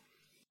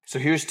So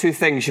here's two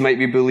things you might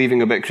be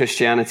believing about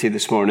Christianity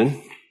this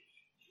morning.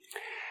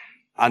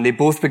 And they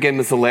both begin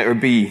with the letter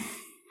B.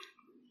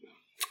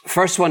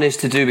 First one is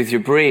to do with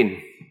your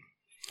brain.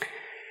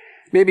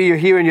 Maybe you're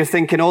here and you're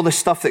thinking all the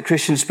stuff that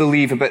Christians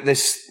believe about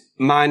this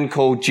man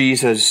called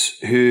Jesus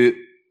who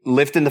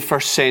lived in the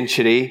first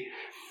century,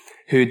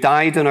 who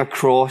died on a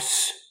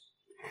cross,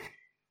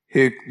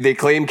 who they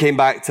claim came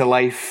back to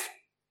life.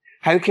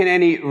 How can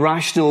any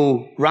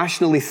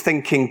rationally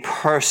thinking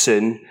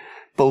person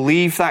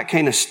believe that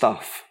kind of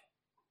stuff?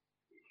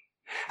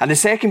 And the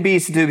second B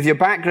is to do with your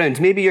background.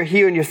 Maybe you're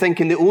here and you're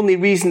thinking the only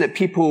reason that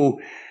people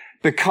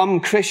become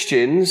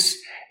Christians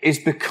is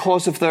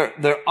because of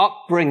their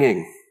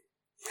upbringing.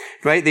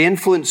 Right? The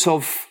influence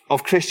of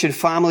Christian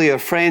family or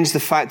friends, the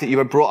fact that you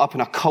were brought up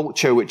in a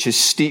culture which is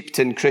steeped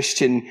in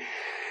Christian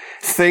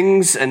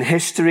things and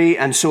history.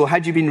 And so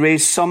had you been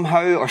raised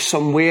somehow or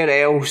somewhere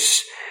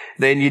else,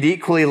 then you'd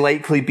equally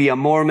likely be a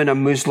Mormon, a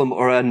Muslim,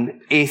 or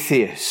an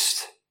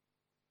atheist.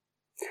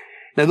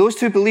 Now, those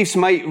two beliefs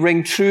might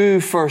ring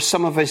true for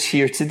some of us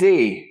here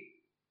today.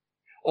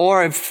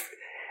 Or if,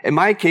 in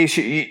my case,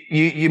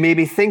 you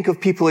maybe think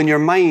of people in your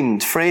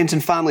mind, friends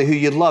and family who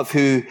you love,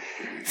 who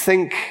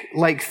think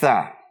like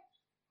that.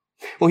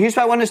 Well, here's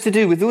what I want us to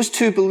do. With those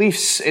two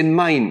beliefs in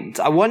mind,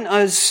 I want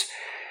us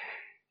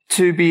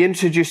to be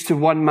introduced to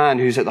one man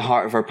who's at the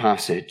heart of our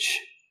passage.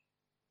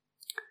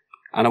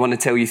 And I want to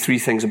tell you three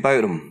things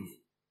about him.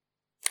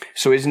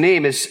 So his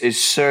name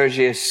is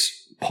Sergius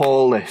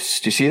Paulus.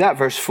 Do you see that?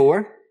 Verse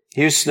 4.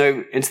 Here's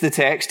now into the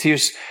text.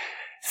 Here's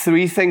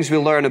three things we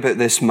learn about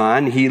this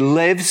man. He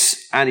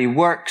lives and he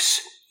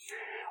works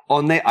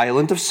on the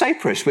island of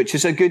Cyprus, which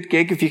is a good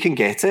gig if you can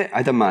get it,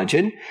 I'd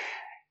imagine.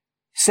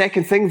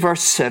 Second thing,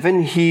 verse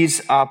 7,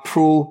 he's a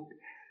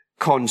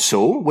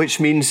proconsul, which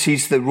means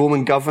he's the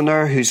Roman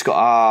governor who's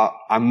got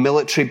a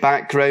military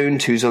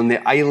background, who's on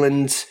the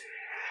island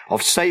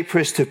of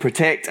Cyprus to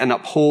protect and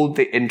uphold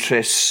the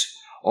interests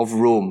of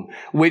Rome,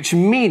 which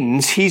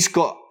means he's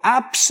got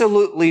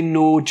absolutely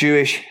no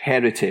Jewish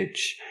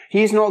heritage.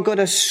 He's not got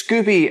a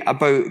Scooby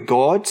about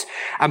God.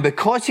 And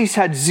because he's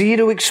had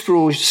zero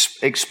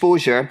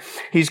exposure,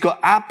 he's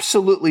got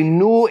absolutely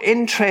no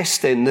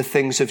interest in the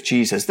things of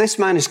Jesus. This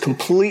man is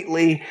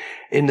completely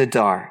in the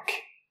dark.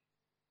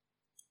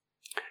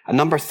 And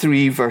number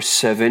 3, verse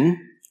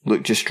 7,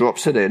 Luke just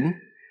drops it in.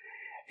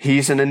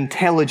 He's an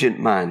intelligent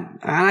man.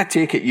 And I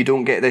take it you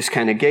don't get this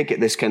kind of gig at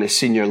this kind of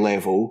senior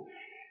level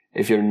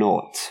if you're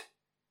not.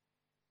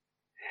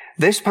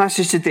 This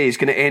passage today is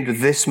going to end with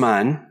this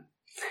man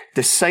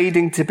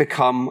deciding to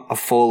become a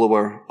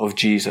follower of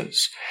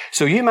Jesus.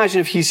 So you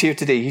imagine if he's here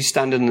today, he's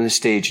standing on the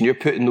stage and you're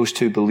putting those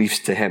two beliefs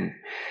to him.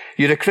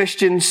 You're a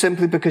Christian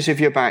simply because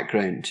of your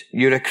background.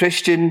 You're a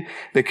Christian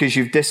because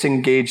you've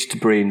disengaged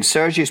brain.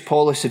 Sergius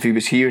Paulus, if he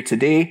was here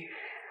today,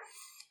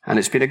 and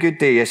it's been a good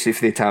day yesterday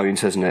for the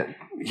Italians, hasn't it?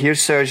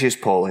 Here's Sergius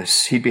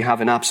Paulus. He'd be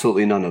having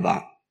absolutely none of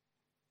that.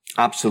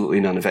 Absolutely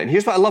none of it. And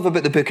here's what I love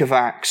about the book of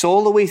Acts.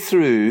 All the way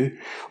through,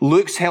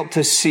 Luke's helped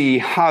us see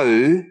how,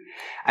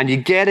 and you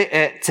get it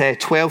at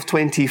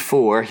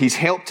 12:24, he's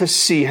helped us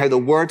see how the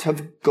word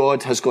of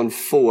God has gone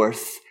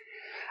forth,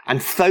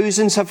 and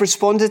thousands have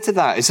responded to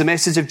that as the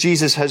message of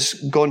Jesus has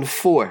gone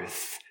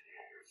forth.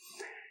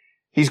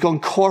 He's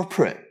gone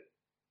corporate.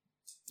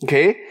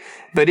 Okay?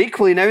 But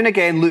equally, now and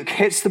again, Luke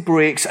hits the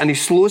brakes and he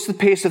slows the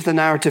pace of the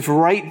narrative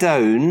right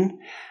down,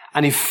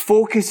 and he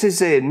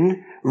focuses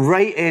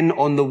right in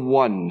on the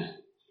one.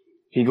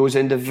 He goes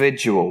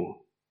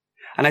individual.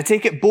 And I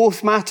take it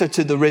both matter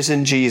to the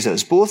risen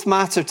Jesus. Both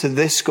matter to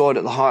this God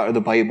at the heart of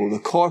the Bible. The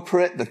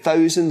corporate, the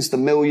thousands, the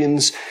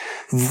millions,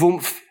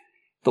 vumph,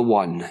 the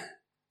one.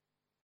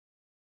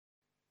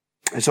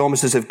 It's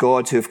almost as if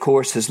God, who of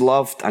course has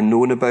loved and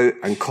known about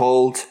and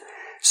called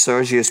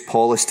Sergius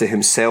Paulus to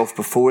himself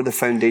before the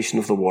foundation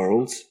of the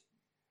world,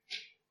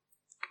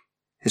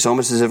 it's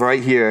almost as if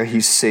right here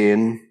he's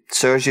saying,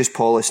 Sergius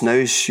Paulus,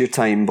 now's your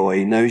time,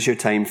 boy. Now's your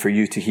time for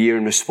you to hear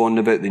and respond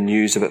about the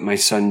news about my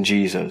son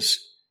Jesus.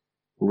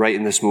 Right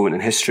in this moment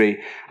in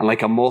history. And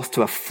like a moth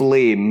to a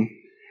flame,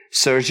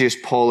 Sergius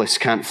Paulus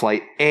can't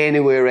fly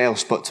anywhere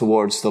else but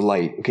towards the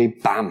light. Okay,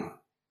 bam.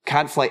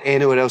 Can't fly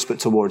anywhere else but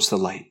towards the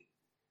light.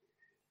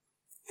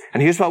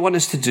 And here's what I want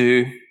us to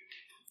do.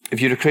 If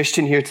you're a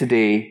Christian here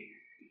today,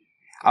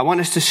 I want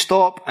us to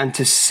stop and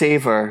to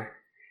savor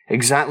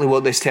exactly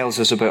what this tells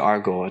us about our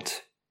God.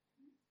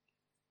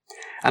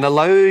 And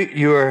allow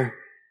the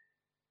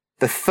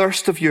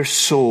thirst of your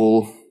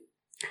soul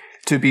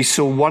to be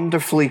so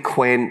wonderfully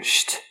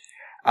quenched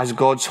as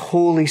God's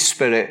Holy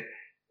Spirit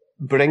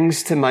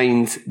brings to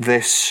mind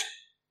this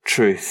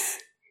truth.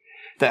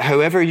 That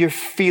however you're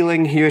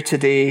feeling here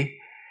today,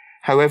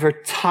 however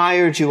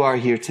tired you are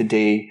here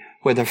today,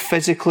 whether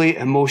physically,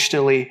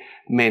 emotionally,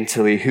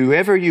 mentally,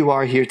 whoever you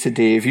are here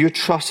today, if your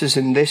trust is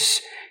in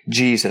this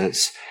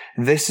Jesus,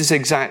 this is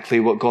exactly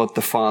what God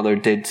the Father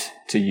did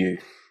to you.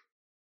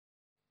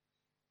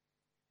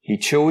 He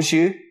chose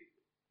you.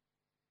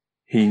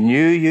 He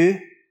knew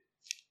you.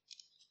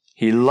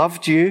 He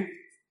loved you.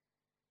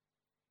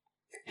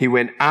 He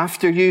went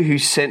after you, who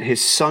sent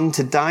his Son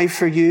to die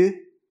for you.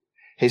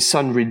 His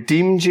Son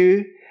redeemed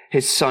you.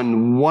 His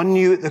Son won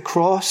you at the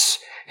cross.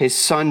 His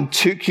Son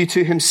took you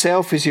to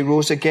himself as he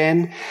rose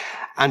again.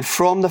 And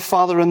from the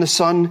Father and the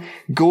Son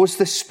goes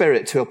the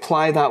Spirit to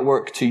apply that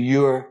work to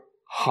your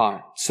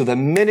heart. So the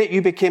minute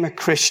you became a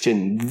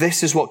Christian,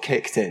 this is what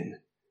kicked in.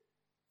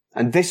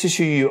 And this is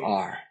who you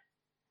are.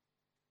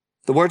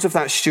 The words of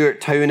that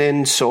Stuart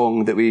Townend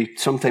song that we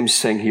sometimes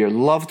sing here,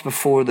 loved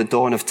before the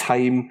dawn of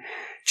time,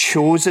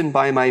 chosen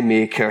by my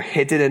Maker,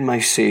 hidden in my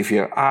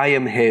Saviour, I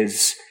am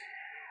his,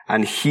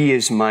 and he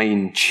is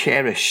mine,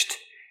 cherished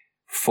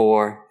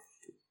for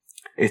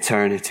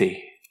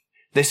eternity.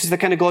 This is the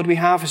kind of God we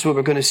have. Is what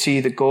we're going to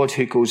see, the God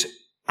who goes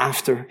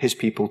after his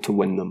people to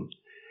win them.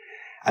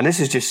 And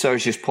this is just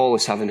Sergius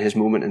Paulus having his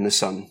moment in the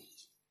sun.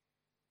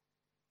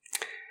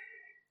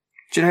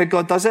 Do you know how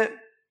God does it?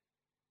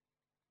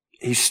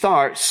 He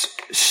starts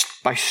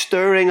by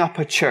stirring up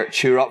a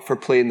church who are up for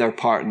playing their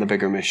part in the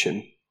bigger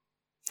mission.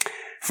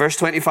 Verse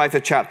 25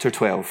 of chapter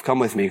 12. Come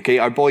with me, okay?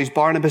 Our boys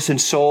Barnabas and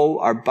Saul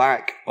are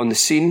back on the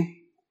scene.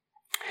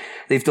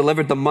 They've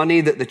delivered the money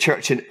that the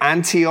church in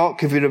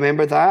Antioch, if you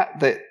remember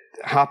that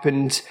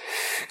happened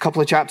a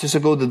couple of chapters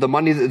ago, the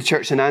money that the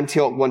church in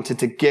Antioch wanted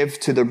to give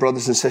to their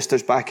brothers and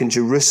sisters back in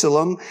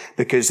Jerusalem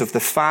because of the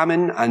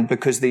famine and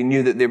because they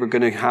knew that they were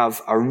going to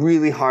have a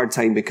really hard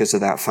time because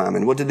of that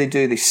famine. What did they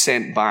do? They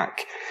sent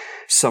back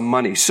some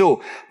money.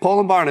 So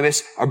Paul and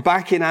Barnabas are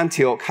back in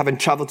Antioch, having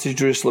traveled to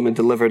Jerusalem and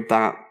delivered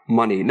that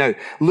money. Now,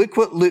 look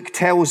what Luke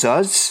tells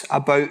us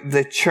about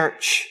the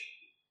church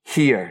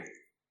here.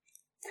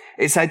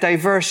 It's a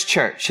diverse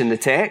church in the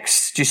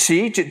text. Do you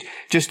see?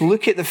 Just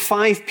look at the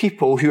 5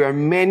 people who are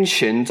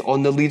mentioned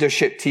on the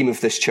leadership team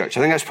of this church.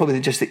 I think that's probably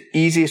just the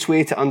easiest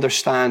way to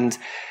understand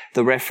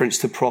the reference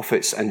to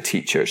prophets and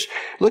teachers.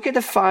 Look at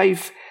the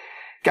 5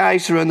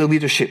 guys who are on the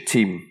leadership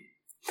team.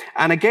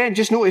 And again,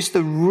 just notice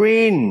the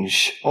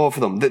range of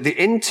them,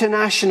 the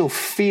international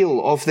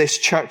feel of this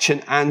church in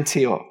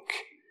Antioch.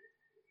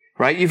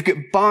 Right? You've got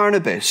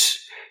Barnabas,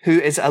 who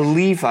is a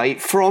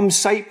Levite from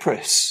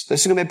Cyprus.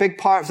 This is going to be a big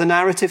part of the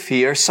narrative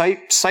here.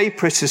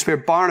 Cyprus is where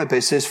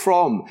Barnabas is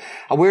from.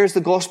 And where is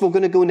the gospel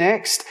going to go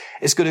next?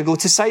 It's going to go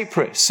to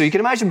Cyprus. So you can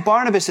imagine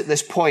Barnabas at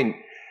this point,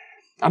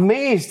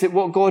 amazed at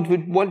what God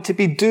would want to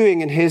be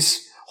doing in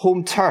his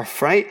home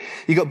turf, right?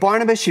 You've got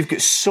Barnabas, you've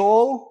got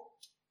Saul,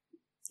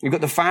 you've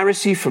got the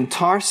Pharisee from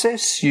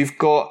Tarsus, you've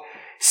got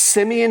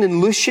Simeon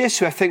and Lucius,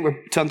 who I think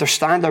we're to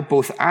understand are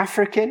both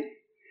African.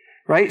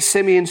 Right?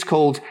 Simeon's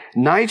called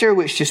Niger,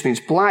 which just means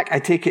black. I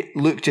take it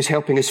Luke just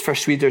helping his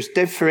first readers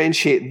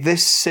differentiate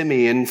this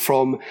Simeon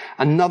from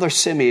another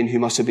Simeon who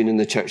must have been in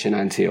the church in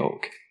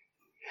Antioch.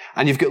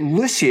 And you've got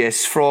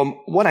Lucius from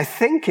what I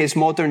think is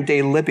modern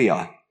day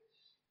Libya.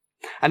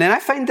 And then I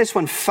find this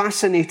one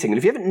fascinating. And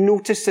if you haven't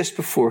noticed this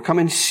before, come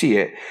and see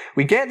it.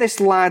 We get this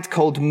lad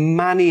called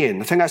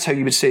Manaen. I think that's how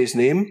you would say his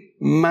name.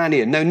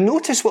 Manaen. Now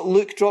notice what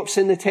Luke drops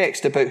in the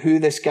text about who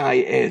this guy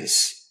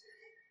is.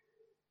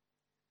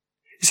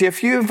 See, a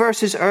few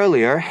verses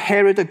earlier,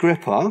 Herod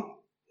Agrippa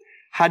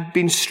had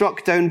been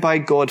struck down by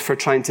God for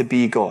trying to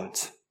be God.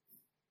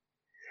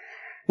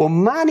 Well,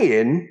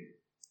 Manaen,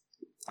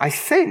 I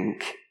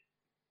think,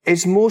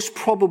 is most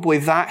probably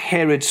that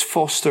Herod's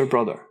foster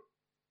brother.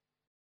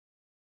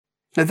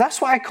 Now,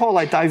 that's what I call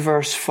a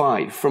diverse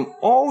 5. From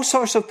all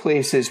sorts of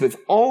places, with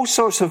all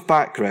sorts of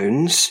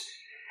backgrounds.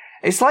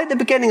 It's like the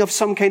beginning of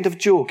some kind of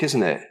joke,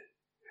 isn't it?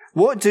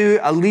 What do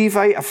a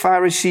Levite, a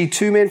Pharisee,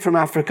 2 men from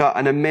Africa,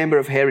 and a member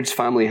of Herod's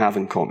family have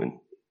in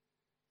common?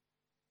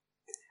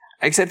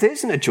 Except it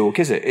isn't a joke,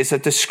 is it? It's a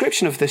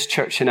description of this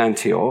church in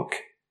Antioch.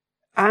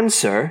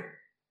 Answer,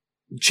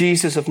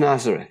 Jesus of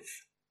Nazareth.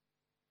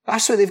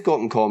 That's what they've got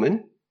in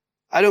common.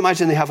 I don't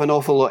imagine they have an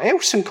awful lot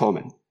else in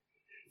common.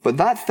 But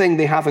that thing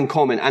they have in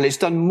common, and it's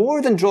done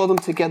more than draw them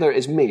together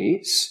as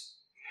mates,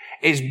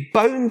 it's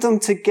bound them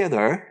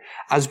together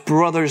as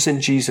brothers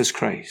in Jesus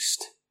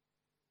Christ.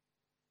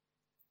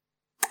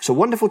 It's a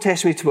wonderful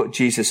testimony to what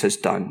Jesus has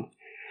done.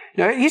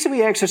 Now, here's a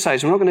wee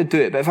exercise. We're not going to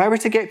do it, but if I were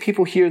to get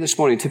people here this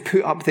morning to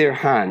put up their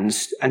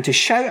hands and to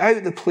shout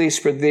out the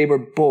place where they were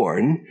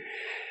born,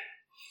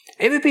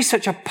 it would be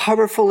such a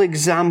powerful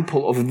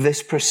example of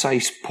this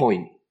precise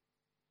point.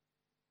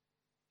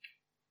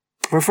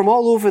 We're from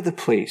all over the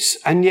place,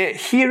 and yet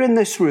here in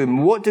this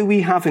room, what do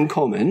we have in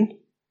common?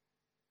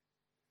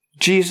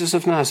 Jesus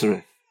of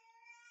Nazareth.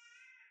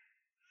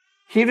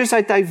 Here is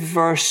a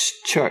diverse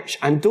church,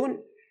 and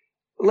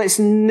let's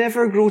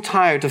never grow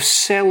tired of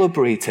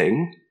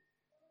celebrating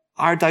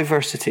our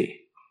diversity.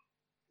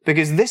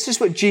 Because this is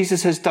what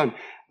Jesus has done.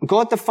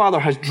 God the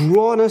Father has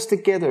drawn us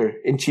together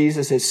in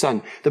Jesus, his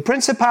Son. The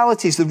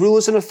principalities, the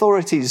rulers and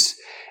authorities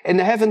in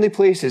the heavenly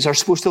places are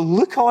supposed to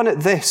look on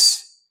at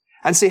this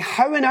and say,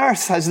 how on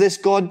earth has this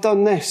God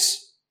done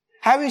this?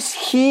 How has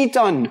he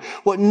done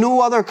what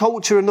no other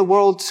culture in the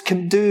world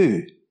can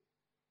do?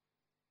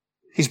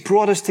 He's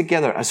brought us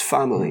together as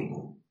family.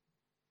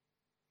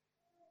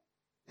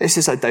 This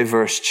is a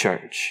diverse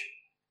church.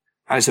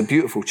 And it's a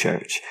beautiful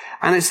church.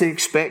 And it's an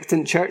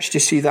expectant church. Do you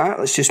see that?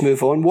 Let's just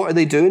move on. What are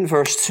they doing?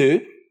 Verse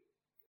 2.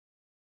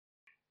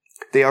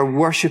 They are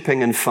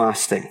worshipping and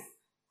fasting.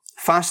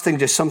 Fasting,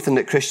 just something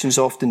that Christians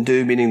often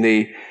do, meaning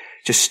they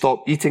just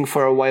stop eating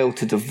for a while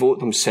to devote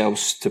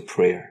themselves to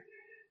prayer.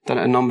 Done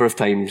it a number of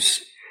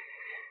times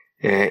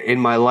in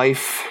my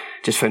life.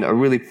 Just found it a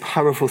really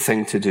powerful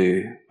thing to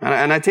do.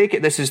 And I take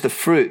it this is the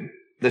fruit,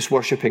 this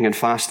worshipping and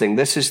fasting.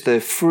 This is the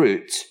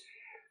fruit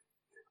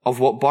of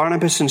what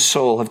Barnabas and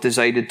Saul have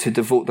decided to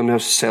devote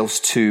themselves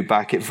to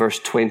back at verse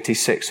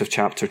 26 of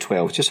chapter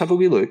 12. Just have a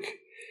wee look.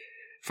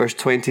 Verse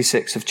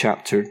 26 of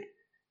chapter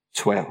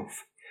 12.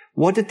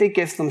 What did they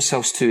give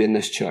themselves to in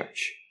this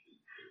church?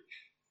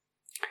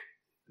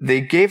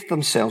 They gave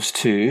themselves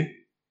to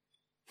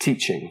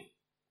teaching.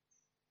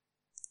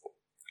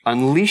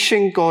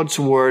 Unleashing God's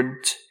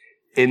word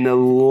in the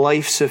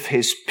lives of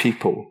his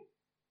people.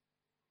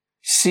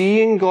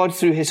 Seeing God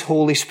through his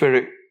Holy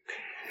Spirit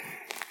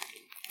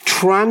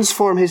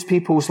transform his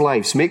people's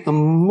lives, make them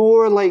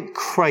more like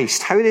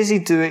Christ. How does he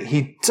do it?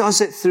 He does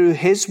it through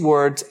his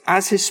word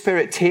as his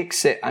Spirit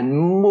takes it and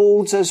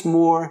molds us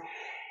more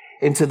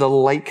into the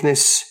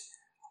likeness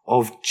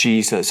of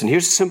Jesus. And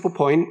here's a simple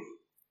point.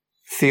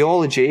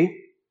 Theology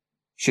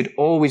should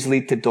always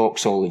lead to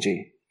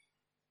doxology.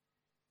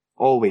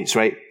 Always,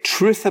 right?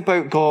 Truth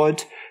about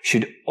God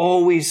should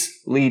always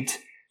lead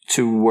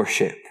to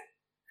worship.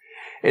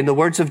 In the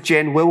words of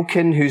Jen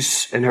Wilkin,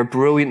 who's in her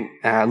brilliant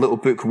little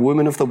book,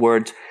 Woman of the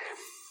Word,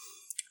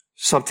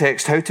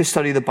 subtext, How to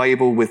Study the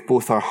Bible with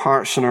Both Our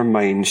Hearts and Our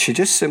Minds, she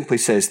just simply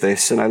says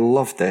this, and I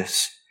love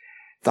this.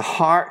 The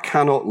heart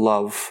cannot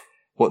love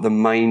what the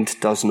mind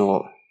does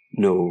not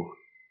know.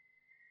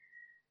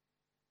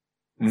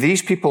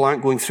 These people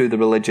aren't going through the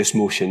religious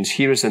motions.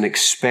 Here is an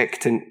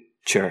expectant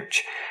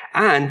church.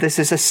 And this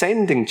is a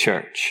sending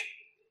church.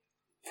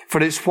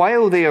 For it's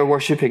while they are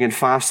worshipping and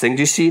fasting,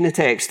 do you see in the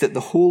text that the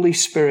Holy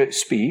Spirit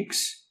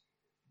speaks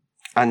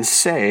and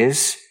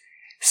says,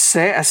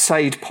 set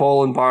aside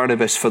Paul and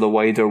Barnabas for the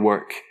wider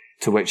work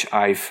to which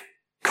I've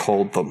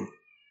called them.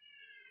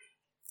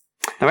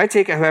 Now I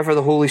take it, however,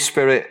 the Holy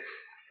Spirit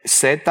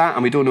said that,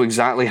 and we don't know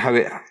exactly how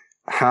it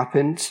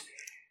happened.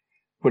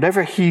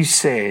 Whatever he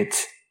said,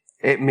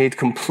 it made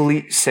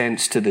complete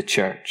sense to the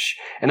church.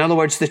 In other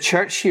words, the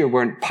church here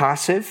weren't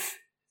passive.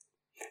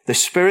 The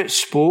Spirit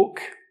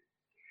spoke,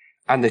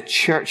 and the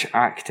church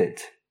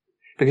acted.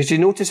 Because you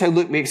notice how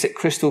Luke makes it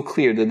crystal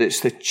clear that it's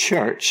the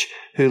church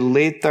who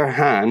laid their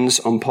hands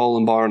on Paul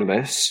and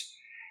Barnabas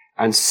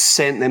and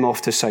sent them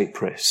off to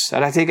Cyprus.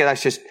 And I take it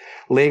that's just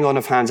laying on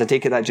of hands. I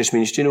take it that just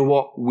means, do you know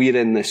what? We're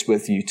in this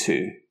with you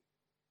too.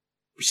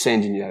 We're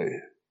sending you out.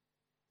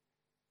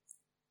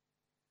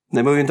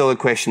 The $1 million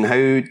question,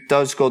 how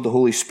does God the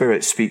Holy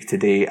Spirit speak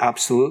today?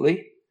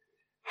 Absolutely.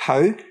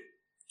 How?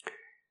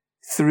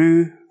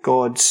 Through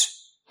God's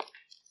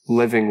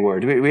living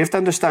word. We have to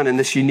understand in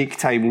this unique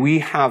time, we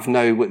have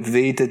now what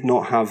they did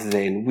not have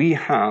then. We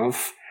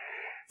have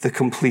the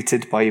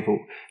completed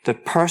Bible. The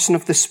person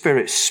of the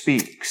Spirit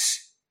speaks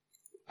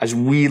as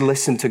we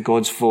listen to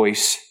God's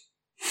voice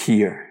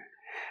here.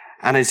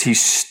 And as he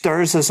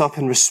stirs us up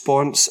in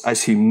response,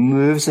 as he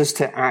moves us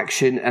to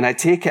action, and I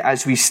take it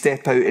as we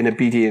step out in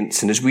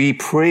obedience, and as we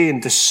pray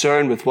and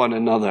discern with one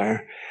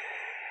another,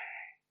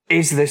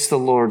 is this the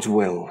Lord's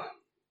will?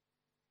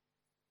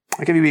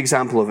 I'll give you an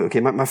example of it, okay?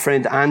 My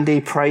friend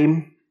Andy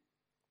Prime,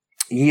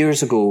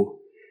 years ago,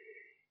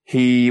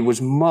 he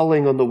was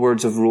mulling on the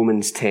words of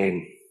Romans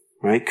 10,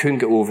 right? Couldn't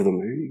get over them.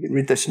 You can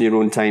read this in your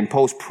own time.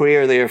 Paul's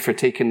prayer there for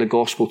taking the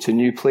gospel to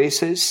new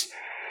places.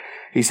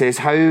 He says,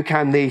 how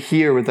can they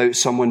hear without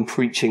someone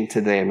preaching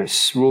to them?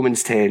 It's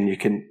Romans 10, you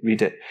can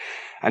read it.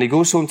 And he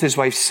goes home to his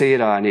wife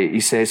Sarah, and he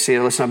says,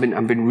 Sarah, listen,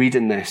 I've been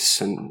reading this,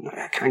 and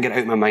I can't get it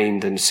out of my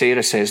mind. And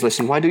Sarah says,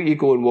 listen, why don't you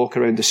go and walk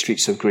around the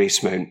streets of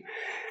Gracemount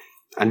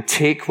and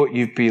take what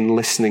you've been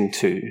listening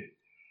to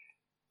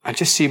and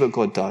just see what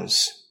God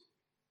does.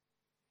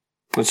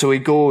 And so he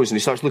goes and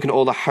he starts looking at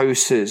all the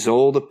houses,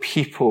 all the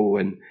people,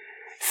 and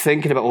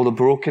thinking about all the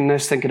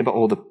brokenness, thinking about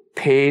all the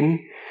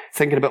pain,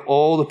 thinking about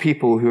all the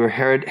people who are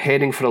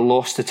heading for a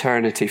lost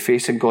eternity,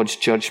 facing God's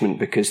judgment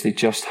because they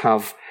just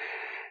have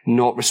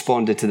not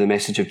responded to the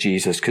message of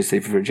Jesus because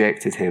they've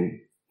rejected him.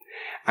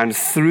 And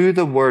through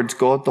the word,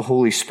 God, the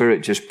Holy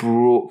Spirit, just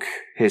broke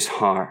his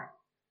heart.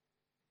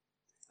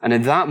 And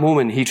in that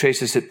moment, he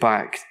traces it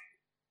back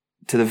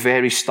to the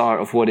very start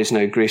of what is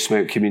now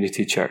Gracemount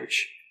Community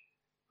Church,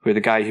 where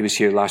the guy who was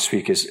here last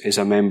week is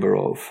a member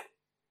of.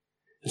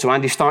 And so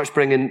Andy starts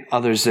bringing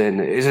others in.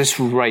 Is this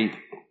right?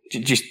 Do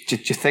you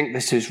think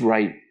this is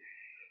right?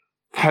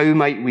 How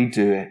might we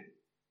do it?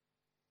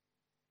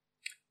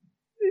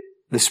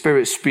 The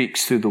Spirit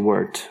speaks through the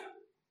Word.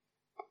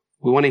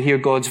 We want to hear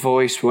God's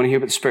voice. We want to hear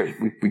what the Spirit...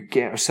 We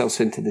get ourselves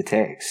into the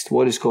text.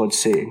 What is God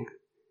saying?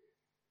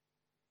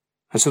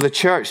 And so the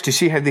church, do you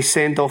see how they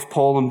send off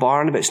Paul and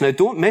Barnabas? Now,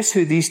 don't miss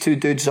who these two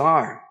dudes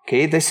are.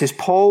 Okay, this is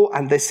Paul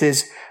and this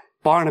is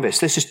Barnabas.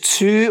 This is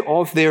two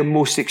of their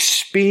most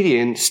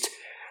experienced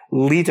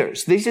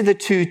leaders. These are the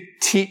two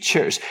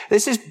teachers.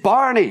 This is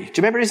Barney. Do you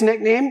remember his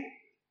nickname?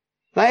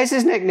 That is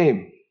his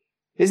nickname.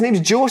 His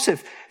name's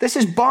Joseph. This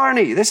is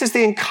Barney. This is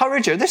the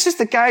encourager. This is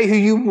the guy who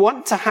you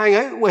want to hang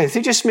out with,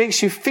 who just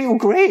makes you feel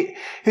great,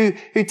 who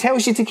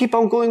tells you to keep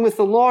on going with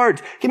the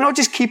Lord. Can we not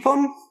just keep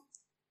him?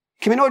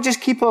 Can we not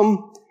just keep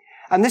him?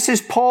 And this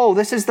is Paul.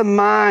 This is the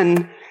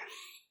man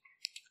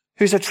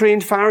who's a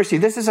trained Pharisee.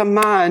 This is a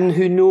man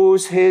who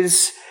knows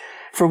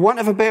for want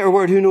of a better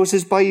word, who knows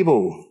his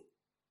Bible.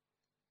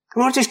 Can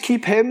we not just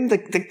keep him?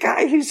 The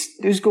guy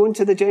who's going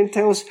to the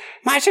Gentiles.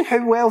 Imagine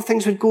how well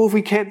things would go if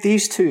we kept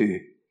these two.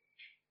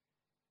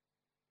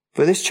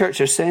 But this church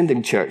are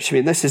sending church. I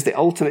mean, this is the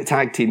ultimate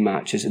tag team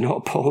match, is it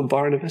not, Paul and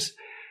Barnabas?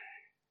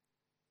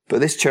 But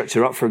this church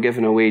are up for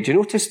giving away. Do you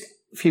notice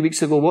a few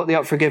weeks ago what they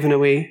up for giving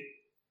away?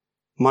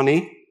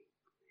 Money.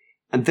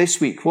 And this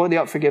week, what are they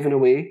up for giving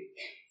away?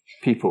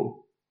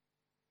 People.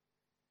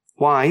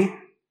 Why?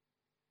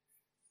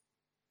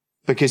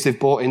 Because they've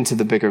bought into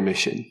the bigger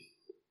mission.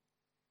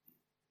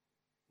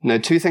 Now,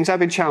 two things I've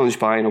been challenged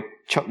by, and I'll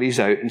chuck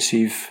these out and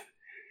see if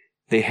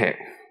they hit.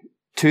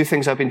 Two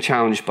things I've been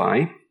challenged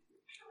by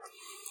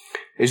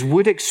is,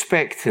 would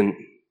expectant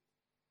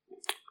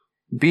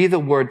be the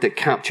word that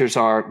captures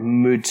our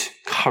mood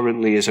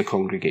currently as a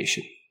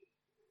congregation?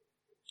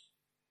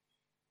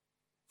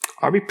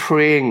 Are we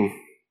praying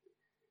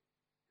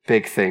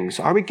big things?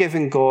 Are we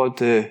giving God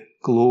the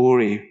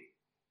glory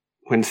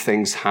when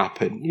things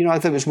happen? You know, I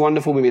thought it was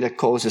wonderful. We made a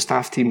call as a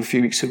staff team a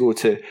few weeks ago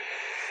to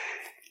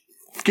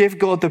give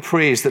God the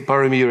praise that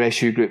Boroughmuir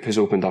SU Group has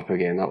opened up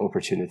again, that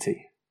opportunity.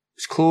 It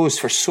was closed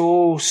for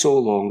so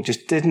long.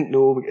 Just didn't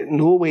know,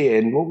 no way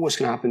in. What's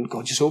going to happen?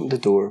 God just opened the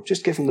door.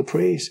 Just give him the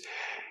praise.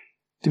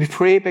 Do we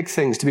pray big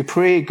things? Do we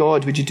pray,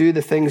 God, would you do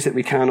the things that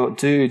we cannot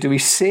do? Do we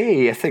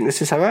say, I think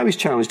this is how I was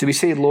challenged, do we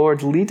say,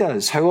 Lord, lead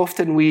us? How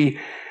often we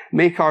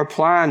make our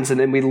plans and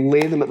then we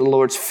lay them at the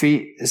Lord's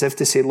feet as if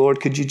to say,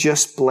 Lord, could you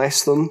just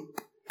bless them?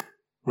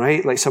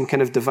 Right? Like some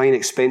kind of divine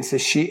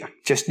expenses sheet. I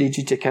just need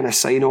you to kind of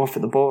sign off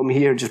at the bottom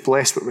here and just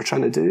bless what we're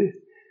trying to do.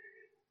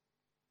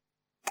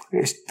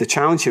 It's the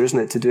challenge here, isn't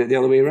it, to do it the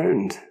other way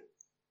around?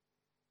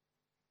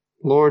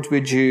 Lord,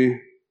 would you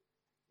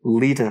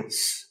lead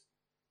us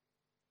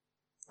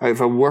out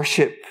of a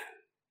worship,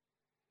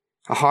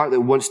 a heart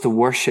that wants to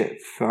worship,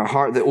 a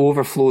heart that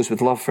overflows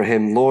with love for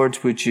him. Lord,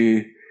 would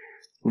you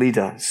lead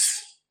us?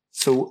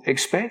 So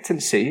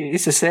expectancy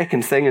is the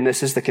second thing, and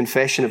this is the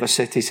confession of a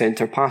city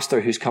centre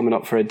pastor who's coming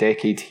up for a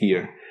decade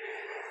here.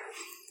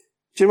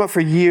 Do you know what?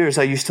 For years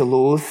I used to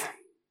loathe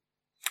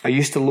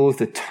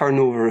the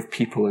turnover of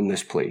people in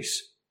this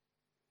place.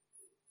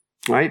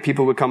 Right?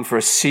 People would come for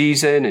a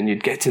season and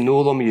you'd get to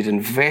know them, you'd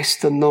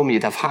invest in them,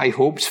 you'd have high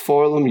hopes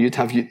for them, you'd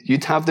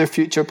have their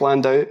future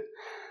planned out.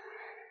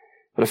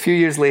 But a few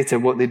years later,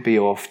 what they'd be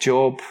off?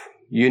 Job,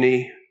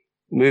 uni,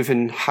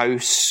 moving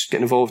house,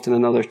 getting involved in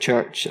another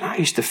church. I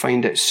used to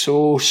find it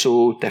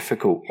so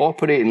difficult.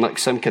 Operating like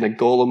some kind of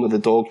golem with a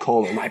dog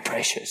collar, my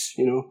precious,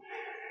 you know.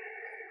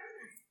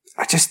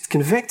 I just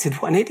convicted,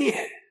 what an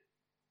idiot.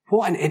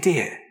 What an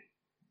idiot.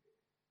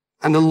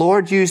 And the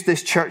Lord used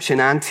this church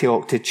in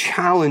Antioch to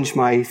challenge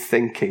my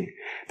thinking,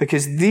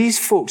 because these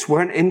folks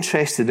weren't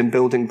interested in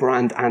building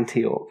brand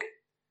Antioch.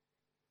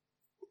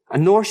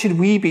 And nor should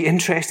we be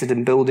interested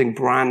in building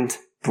brand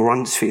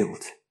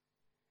Bruntsfield.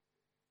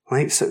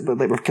 Right? So,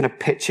 like we're kind of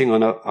pitching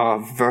on a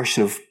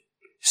version of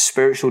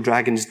Spiritual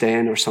Dragon's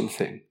Den or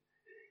something.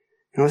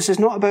 You know, this is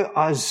not about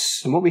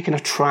us and what we can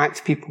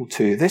attract people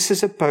to. This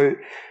is about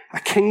a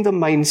kingdom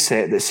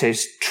mindset that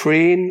says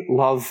train,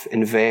 love,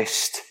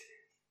 invest.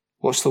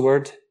 What's the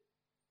word?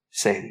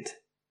 Send.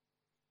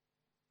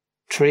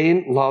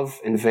 Train, love,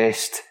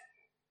 invest,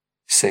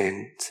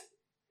 send.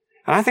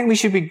 And I think we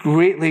should be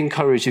greatly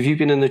encouraged, if you've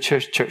been in the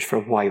church for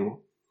a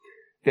while,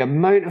 the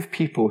amount of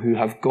people who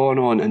have gone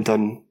on and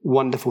done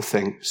wonderful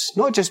things.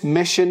 Not just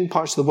mission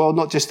parts of the world,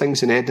 not just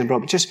things in Edinburgh,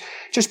 but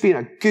just being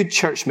a good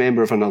church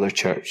member of another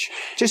church.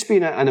 Just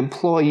being an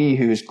employee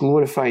who is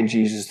glorifying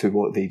Jesus through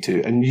what they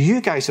do. And you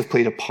guys have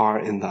played a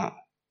part in that.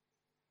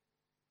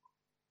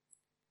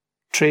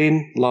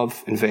 Train,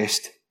 love,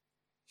 invest,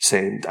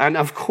 send. And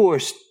of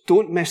course,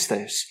 don't miss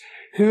this.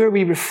 Who are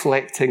we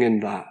reflecting in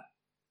that?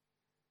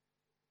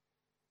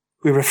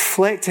 We're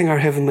reflecting our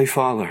Heavenly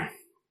Father,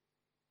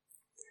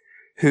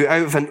 who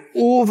out of an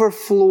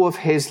overflow of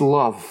his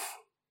love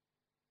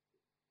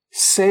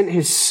sent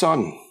his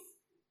Son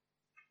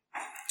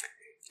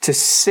to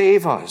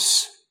save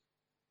us,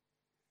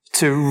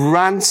 to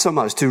ransom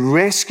us, to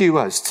rescue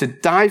us, to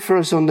die for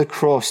us on the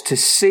cross, to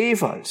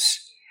save us.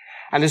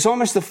 And it's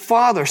almost the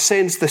Father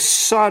sends the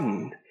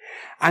Son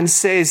and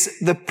says,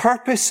 the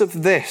purpose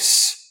of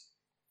this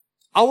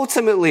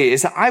ultimately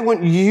is that I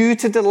want you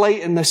to delight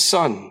in the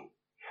Son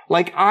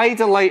like I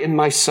delight in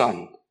my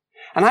Son.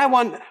 And I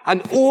want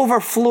an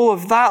overflow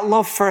of that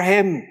love for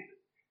him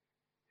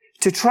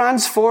to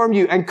transform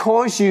you and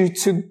cause you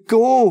to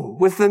go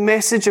with the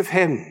message of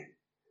him.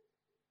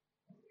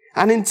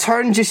 And in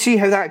turn, you see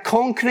how that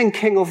conquering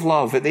King of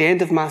love at the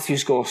end of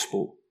Matthew's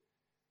Gospel,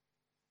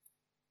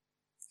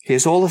 he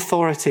has all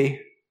authority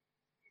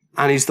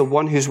and he's the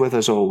one who's with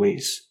us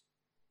always.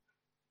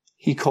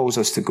 He calls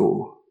us to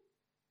go.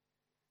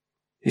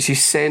 You see,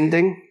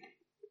 sending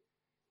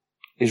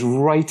is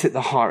right at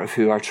the heart of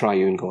who our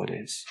triune God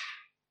is.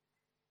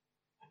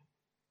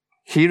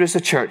 Here is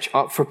a church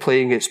up for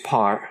playing its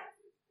part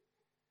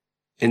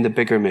in the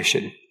bigger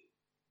mission.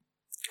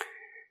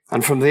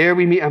 And from there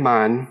we meet a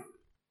man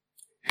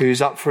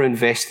who's up for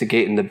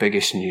investigating the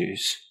biggest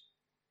news.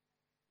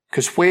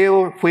 Because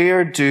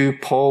where do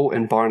Paul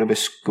and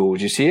Barnabas go?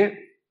 Do you see it?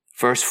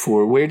 Verse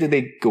 4, where do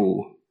they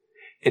go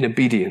in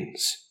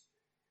obedience?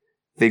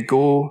 They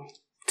go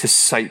to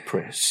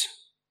Cyprus.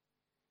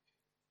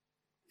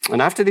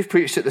 And after they've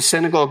preached at the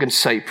synagogue in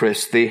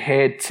Cyprus, they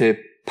head to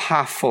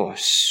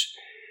Paphos,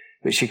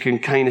 which you can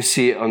kind of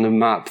see it on the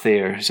map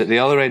there. It's at the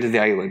other end of the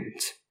island.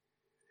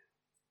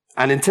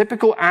 And in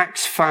typical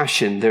Acts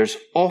fashion, there's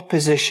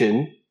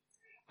opposition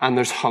and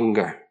there's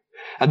hunger.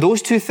 And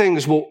those two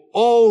things will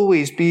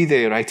always be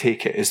there, I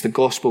take it, as the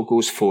gospel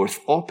goes forth.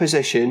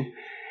 Opposition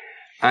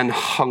and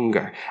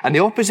hunger. And the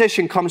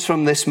opposition comes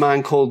from this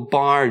man called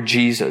Bar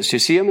Jesus. Do you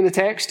see him in the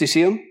text? Do you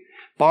see him?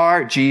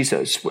 Bar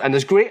Jesus. And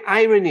there's great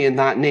irony in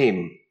that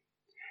name.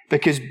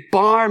 Because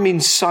Bar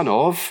means son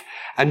of,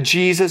 and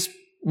Jesus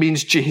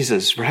means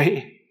Jesus,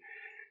 right?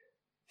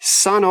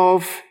 Son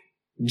of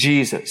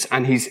Jesus.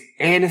 And he's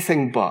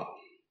anything but.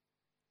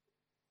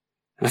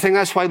 And I think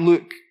that's why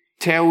Luke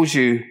tells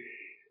you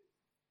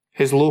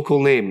his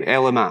local name,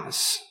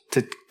 Elimas,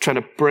 to try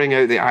to bring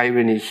out the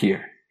irony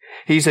here.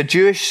 He's a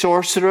Jewish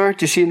sorcerer,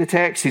 do you see in the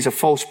text? He's a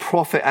false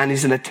prophet, and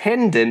he's an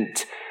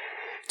attendant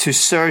to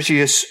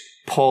Sergius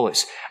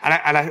Paulus.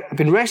 And I've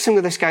been wrestling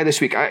with this guy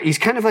this week. He's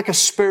kind of like a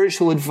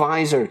spiritual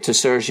advisor to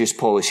Sergius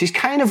Paulus. He's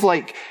kind of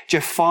like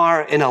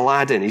Jafar in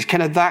Aladdin. He's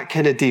kind of that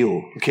kind of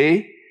deal,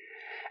 okay?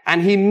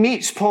 And he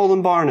meets Paul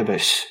and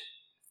Barnabas,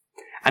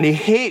 and he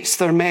hates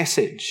their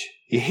message.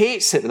 He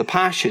hates it with a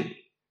passion.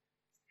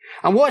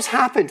 And what's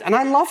happened, and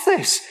I love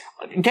this,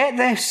 get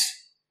this.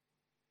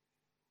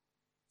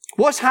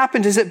 What's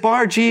happened is that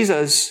Bar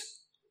Jesus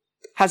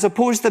has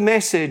opposed the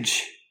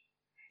message.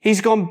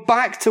 He's gone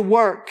back to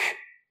work,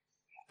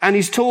 and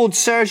he's told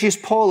Sergius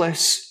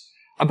Paulus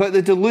about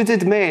the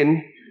deluded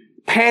men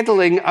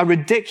peddling a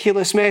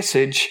ridiculous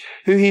message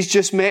who he's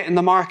just met in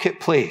the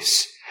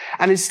marketplace.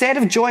 And instead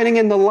of joining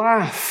in the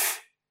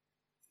laugh,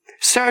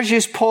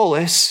 Sergius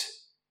Paulus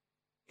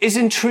is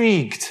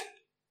intrigued.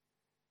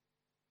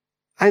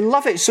 I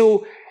love it.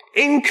 So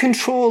in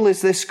control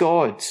is this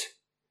God.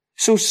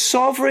 So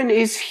sovereign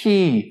is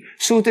he.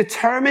 So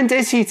determined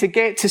is he to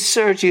get to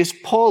Sergius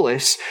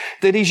Paulus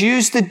that he's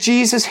used the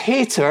Jesus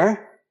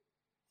hater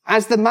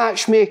as the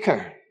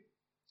matchmaker.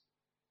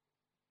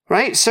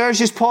 Right?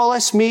 Sergius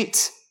Paulus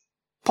meet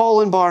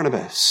Paul and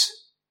Barnabas.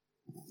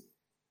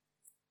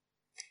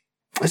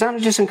 Is that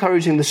just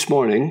encouraging this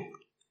morning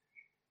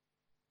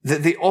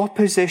that the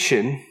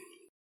opposition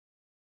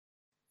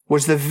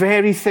was the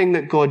very thing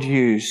that God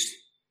used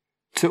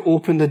to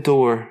open the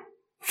door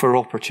for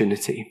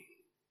opportunity?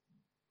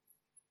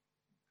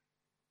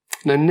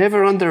 Now,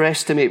 never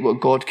underestimate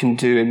what God can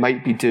do and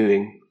might be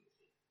doing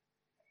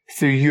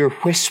through your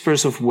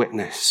whispers of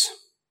witness.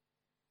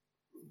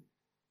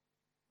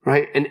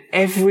 Right? In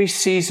every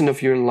season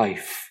of your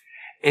life,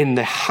 in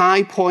the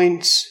high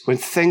points when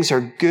things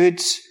are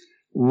good,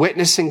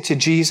 witnessing to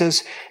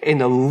Jesus, in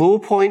the low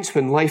points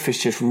when life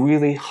is just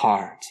really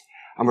hard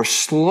and we're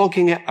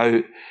slogging it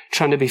out,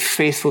 trying to be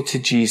faithful to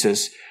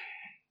Jesus,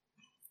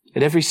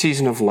 in every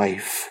season of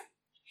life.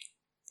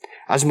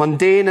 As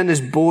mundane and as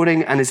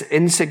boring and as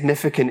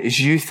insignificant as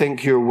you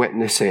think your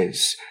witness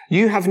is,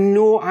 you have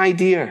no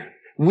idea.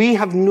 We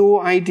have no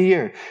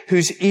idea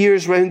whose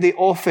ears round the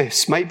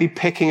office might be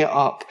picking it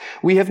up.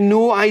 We have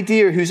no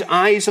idea whose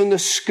eyes on the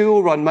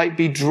school run might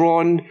be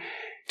drawn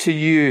to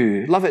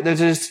you. Love it. There's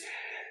this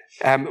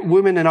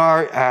woman in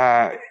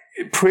our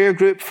prayer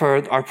group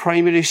for our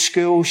primary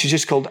school. She's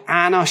just called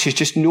Anna. She's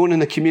just known in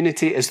the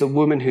community as the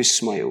woman who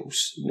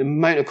smiles. The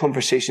amount of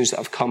conversations that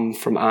have come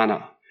from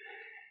Anna.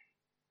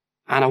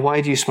 Anna,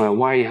 why do you smile?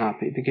 Why are you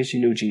happy? Because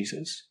you know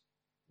Jesus.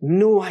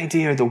 No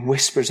idea the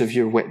whispers of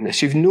your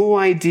witness. You've no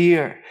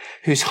idea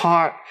whose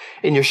heart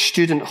in your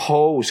student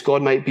halls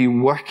God might be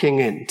working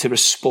in to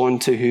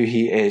respond to who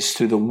he is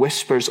through the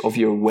whispers of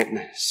your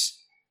witness.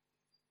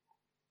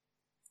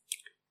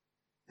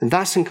 And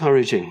that's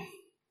encouraging.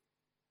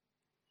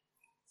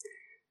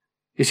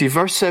 You see,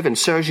 verse 7,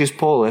 Sergius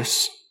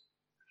Paulus,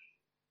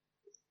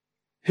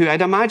 who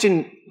I'd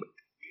imagine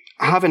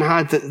having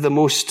had the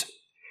most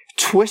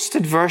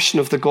twisted version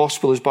of the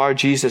gospel as Bar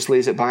Jesus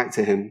lays it back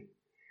to him.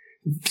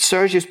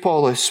 Sergius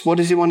Paulus, what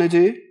does he want to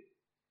do?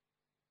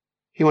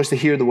 He wants to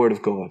hear the word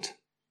of God.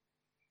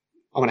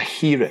 I want to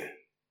hear it.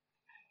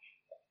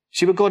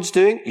 See what God's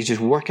doing? He's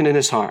just working in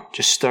his heart,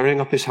 just stirring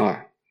up his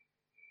heart.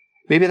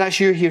 Maybe that's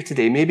you here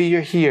today. Maybe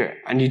you're here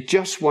and you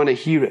just want to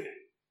hear it.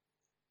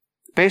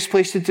 Best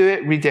place to do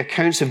it, read the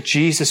accounts of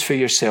Jesus for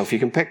yourself. You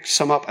can pick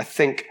some up, I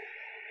think,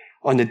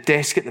 on the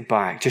desk at the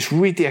back. Just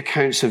read the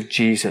accounts of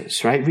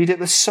Jesus, right? Read it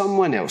with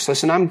someone else.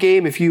 Listen, I'm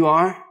game if you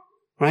are,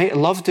 right? I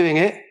love doing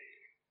it.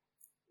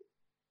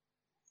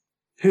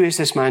 Who is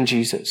this man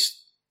Jesus?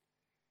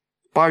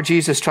 Bar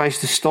Jesus tries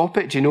to stop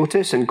it, do you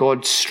notice? And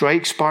God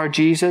strikes Bar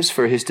Jesus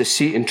for his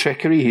deceit and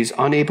trickery. He's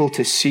unable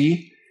to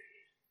see.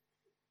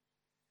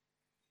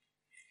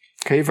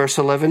 Okay, verse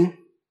 11.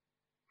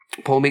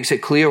 Paul makes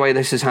it clear why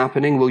this is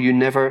happening.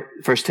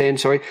 Verse 10,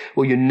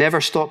 will you never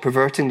stop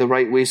perverting the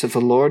right ways of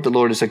the Lord? The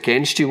Lord is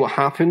against you. What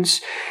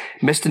happens?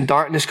 Mist and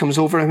darkness comes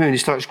over him and he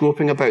starts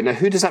groping about. Now,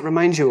 who does that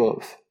remind you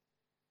of?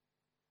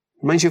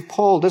 Reminds you of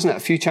Paul, doesn't it? A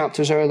few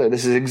chapters earlier.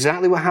 This is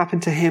exactly what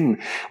happened to him,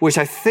 which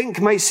I think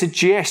might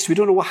suggest, we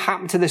don't know what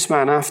happened to this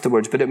man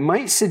afterwards, but it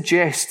might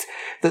suggest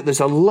that there's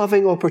a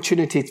loving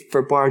opportunity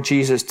for Bar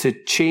Jesus to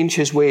change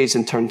his ways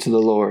and turn to the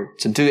Lord,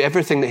 to do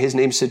everything that his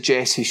name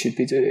suggests he should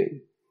be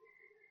doing.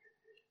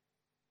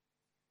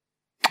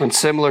 And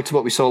similar to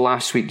what we saw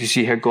last week, you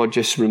see how God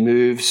just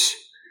removes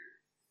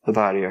the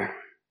barrier.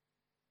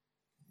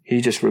 He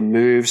just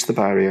removes the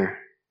barrier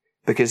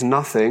because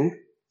nothing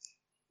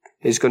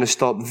is going to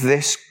stop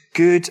this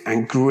good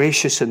and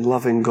gracious and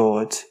loving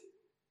God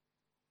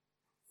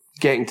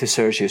getting to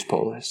Sergius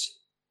Paulus.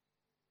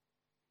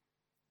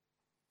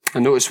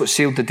 And notice what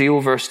sealed the deal,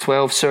 verse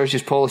 12.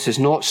 Sergius Paulus is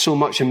not so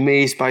much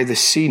amazed by the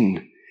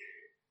scene.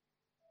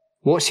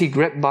 What's he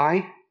gripped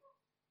by?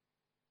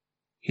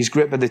 He's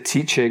gripped by the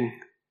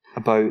teaching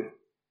about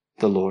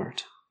the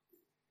Lord.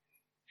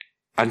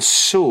 And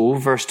so,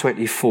 verse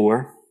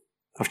 24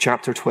 of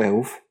chapter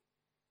 12,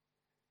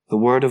 the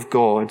word of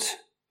God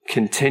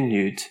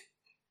continued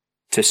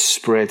to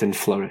spread and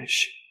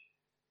flourish.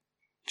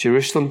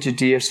 Jerusalem,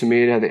 Judea,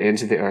 Samaria, the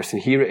ends of the earth.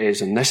 And here it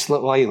is on this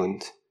little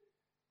island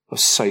of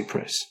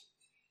Cyprus.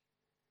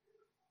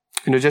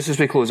 You know, just as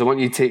we close, I want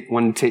to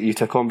take you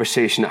to a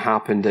conversation that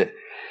happened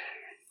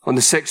on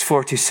the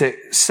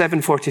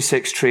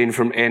 7:46 train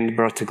from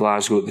Edinburgh to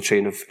Glasgow at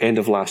the end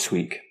of last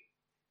week.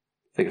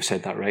 I think I've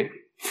said that right.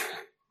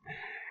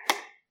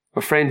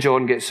 My friend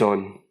John gets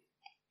on,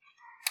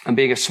 and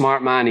being a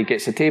smart man, he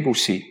gets a table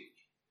seat.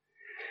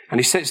 And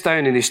he sits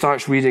down and he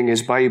starts reading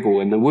his Bible,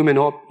 and the woman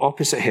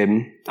opposite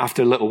him,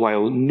 after a little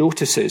while,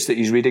 notices that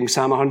he's reading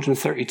Psalm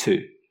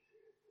 132.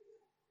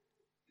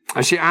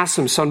 And she asks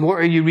him, "Son, what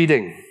are you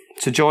reading?"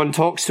 So John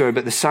talks to her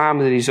about the psalm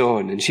that he's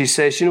on, and she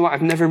says, "You know what,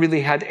 I've never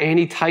really had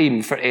any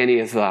time for any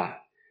of that."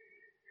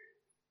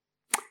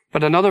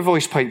 But another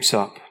voice pipes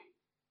up.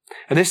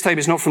 And this time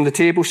it's not from the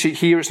table sheet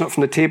here, it's not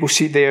from the table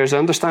sheet there. As I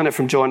understand it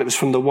from John, it was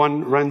from the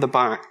one round the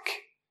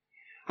back.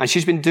 And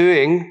she's been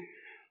doing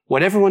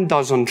what everyone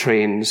does on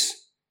trains.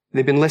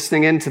 They've been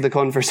listening into the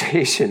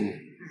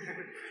conversation.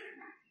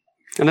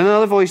 And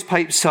another voice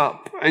pipes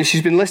up, and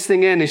she's been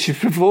listening in, and she's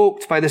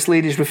provoked by this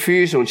lady's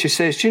refusal. And she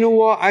says, "Do you know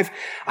what?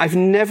 I've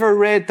never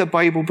read the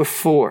Bible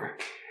before.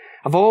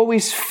 I've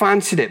always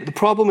fancied it. But the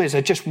problem is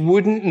I just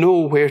wouldn't know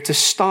where to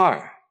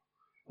start.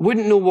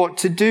 Wouldn't know what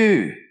to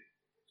do."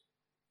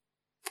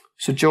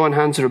 So John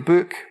hands her a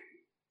book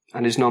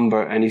and his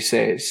number, and he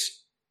says,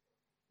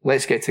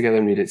 "Let's get together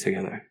and read it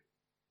together."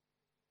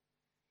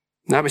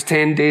 And that was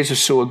 10 days or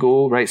so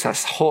ago, right? So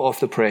that's hot off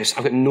the press.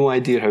 I've got no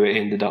idea how it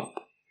ended up.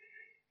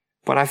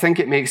 But I think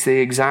it makes the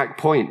exact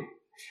point,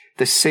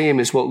 the same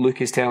as what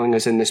Luke is telling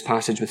us in this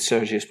passage with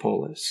Sergius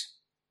Paulus.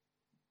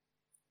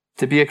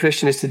 To be a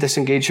Christian is to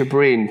disengage your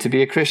brain. To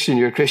be a Christian,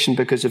 you're a Christian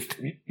because of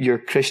your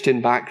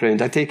Christian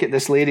background. I take it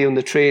this lady on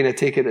the train, I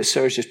take it that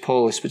Sergius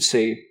Paulus would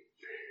say,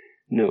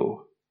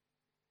 no.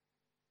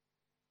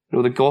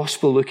 No, the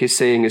gospel, Luke is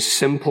saying, is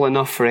simple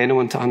enough for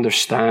anyone to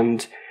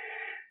understand.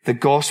 The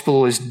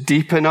gospel is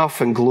deep enough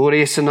and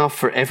glorious enough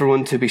for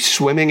everyone to be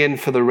swimming in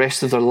for the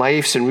rest of their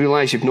lives and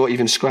realize you've not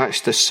even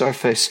scratched the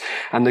surface.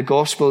 And the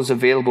gospel is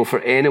available for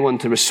anyone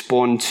to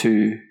respond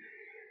to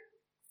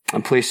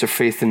and place their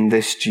faith in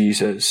this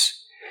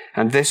Jesus.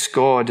 And this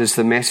God is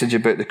the message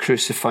about the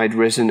crucified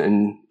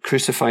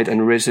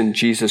and risen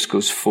Jesus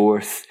goes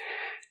forth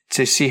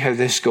to see how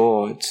this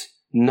God,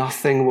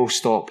 nothing will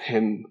stop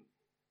him,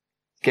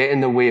 get in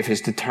the way of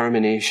his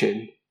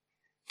determination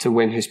to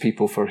win his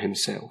people for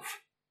himself.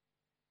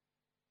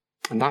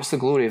 And that's the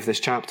glory of this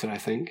chapter, I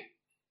think.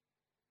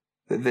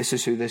 That this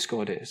is who this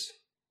God is.